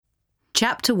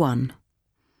Chapter 1.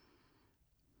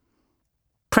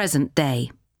 Present day.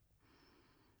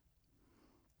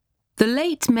 The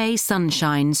late May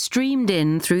sunshine streamed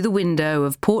in through the window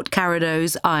of Port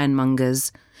Karadow's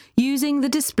ironmonger's, using the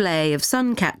display of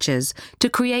sun catchers to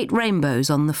create rainbows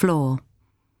on the floor.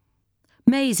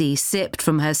 Maisie sipped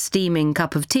from her steaming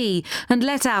cup of tea and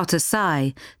let out a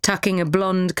sigh, tucking a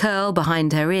blonde curl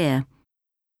behind her ear.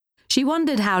 She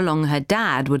wondered how long her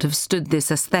dad would have stood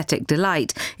this aesthetic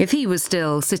delight if he was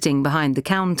still sitting behind the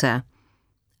counter.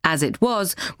 As it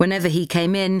was, whenever he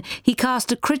came in, he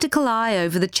cast a critical eye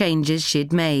over the changes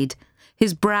she'd made.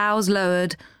 His brows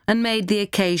lowered and made the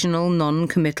occasional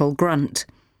non-committal grunt.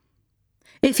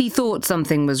 If he thought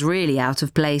something was really out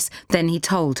of place, then he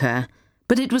told her.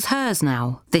 But it was hers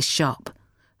now, this shop.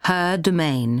 Her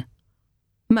domain.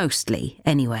 Mostly,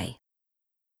 anyway.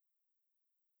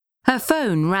 Her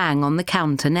phone rang on the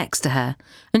counter next to her,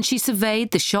 and she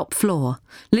surveyed the shop floor,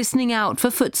 listening out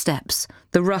for footsteps,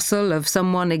 the rustle of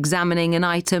someone examining an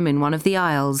item in one of the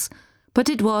aisles. But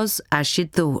it was as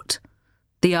she'd thought.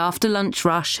 The after-lunch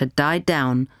rush had died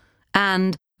down,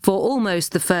 and, for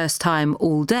almost the first time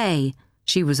all day,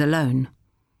 she was alone.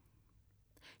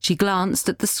 She glanced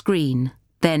at the screen,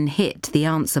 then hit the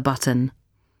answer button.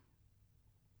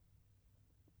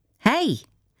 "Hey,"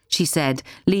 she said,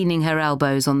 leaning her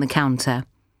elbows on the counter.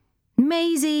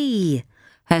 "Maisie!"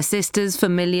 Her sister's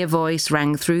familiar voice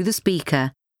rang through the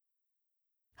speaker.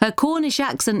 Her Cornish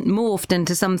accent morphed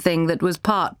into something that was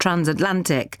part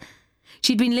transatlantic.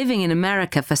 She'd been living in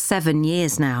America for 7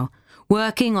 years now,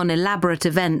 working on elaborate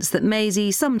events that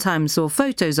Maisie sometimes saw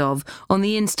photos of on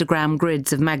the Instagram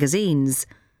grids of magazines.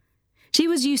 She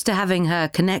was used to having her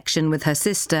connection with her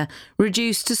sister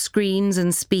reduced to screens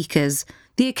and speakers,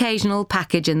 the occasional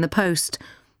package in the post,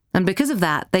 and because of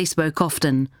that they spoke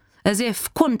often, as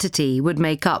if quantity would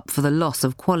make up for the loss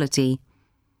of quality.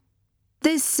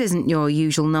 "This isn't your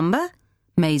usual number,"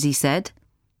 Maisie said.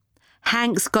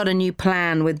 "Hank's got a new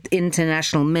plan with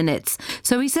international minutes,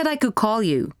 so he said I could call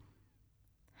you."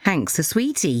 "Hank's a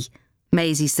sweetie,"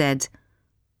 Maisie said.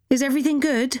 "Is everything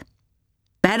good?"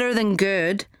 "Better than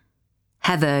good."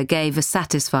 Heather gave a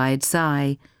satisfied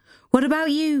sigh. "What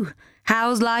about you?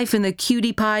 How's life in the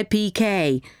cutie pie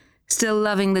PK? Still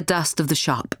loving the dust of the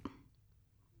shop?"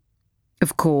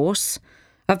 "Of course.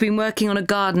 I've been working on a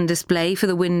garden display for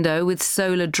the window with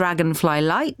solar dragonfly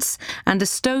lights and a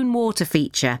stone water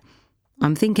feature.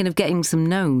 I'm thinking of getting some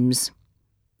gnomes."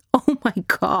 "Oh my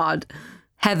God!"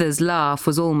 Heather's laugh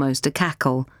was almost a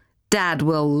cackle. "Dad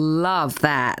will love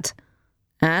that."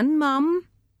 "And Mum,"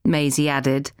 Maisie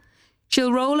added.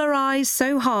 "She'll roll her eyes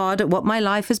so hard at what my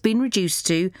life has been reduced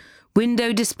to,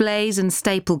 window displays and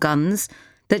staple guns,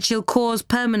 that she'll cause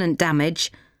permanent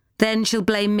damage. Then she'll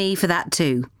blame me for that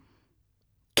too."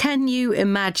 "Can you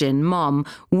imagine Mom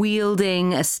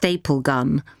wielding a staple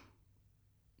gun?"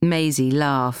 Maisie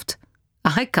laughed.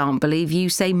 "I can't believe you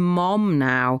say Mom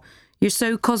now. You're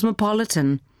so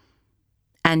cosmopolitan."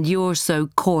 "And you're so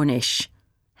Cornish,"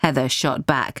 Heather shot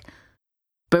back.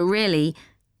 "But really,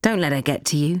 don't let her get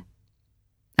to you."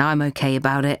 "I'm okay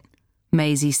about it,"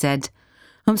 Maisie said.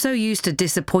 "I'm so used to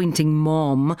disappointing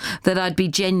Mom that I'd be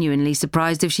genuinely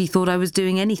surprised if she thought I was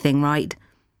doing anything right.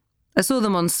 I saw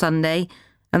them on Sunday,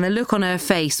 and the look on her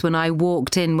face when I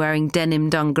walked in wearing denim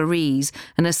dungarees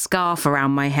and a scarf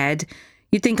around my head,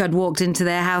 you'd think I'd walked into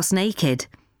their house naked."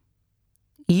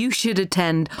 "You should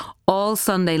attend all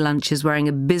Sunday lunches wearing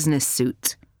a business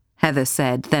suit," Heather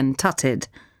said, then tutted.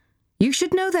 "You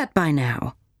should know that by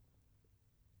now."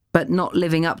 "But not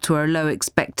living up to her low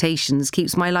expectations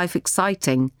keeps my life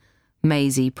exciting,"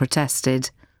 Maisie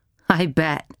protested. "I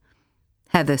bet,"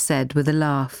 Heather said with a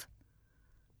laugh.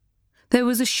 There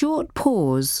was a short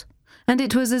pause, and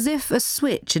it was as if a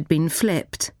switch had been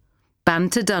flipped.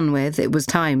 Banter done with, it was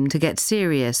time to get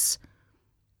serious.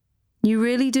 "You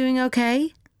really doing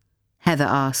okay?" Heather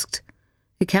asked.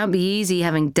 "It can't be easy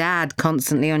having Dad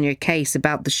constantly on your case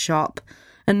about the shop,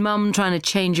 and Mum trying to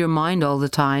change your mind all the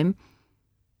time."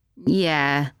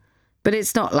 "Yeah, but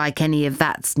it's not like any of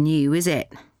that's new, is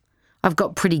it? I've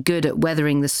got pretty good at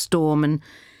weathering the storm, and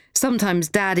sometimes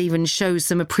Dad even shows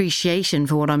some appreciation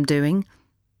for what I'm doing."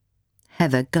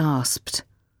 Heather gasped.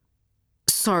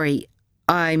 "Sorry,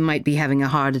 I might be having a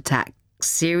heart attack.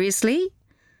 Seriously?"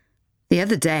 "The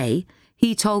other day,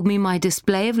 he told me my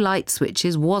display of light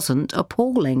switches wasn't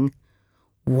appalling."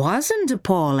 "Wasn't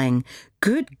appalling?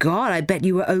 Good God, I bet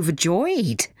you were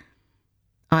overjoyed."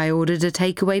 "I ordered a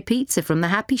takeaway pizza from the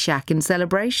Happy Shack in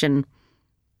celebration."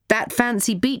 "That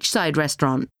fancy beachside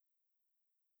restaurant?"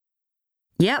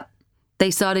 "Yep.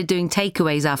 They started doing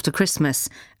takeaways after Christmas,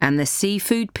 and the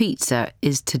seafood pizza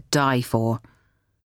is to die for."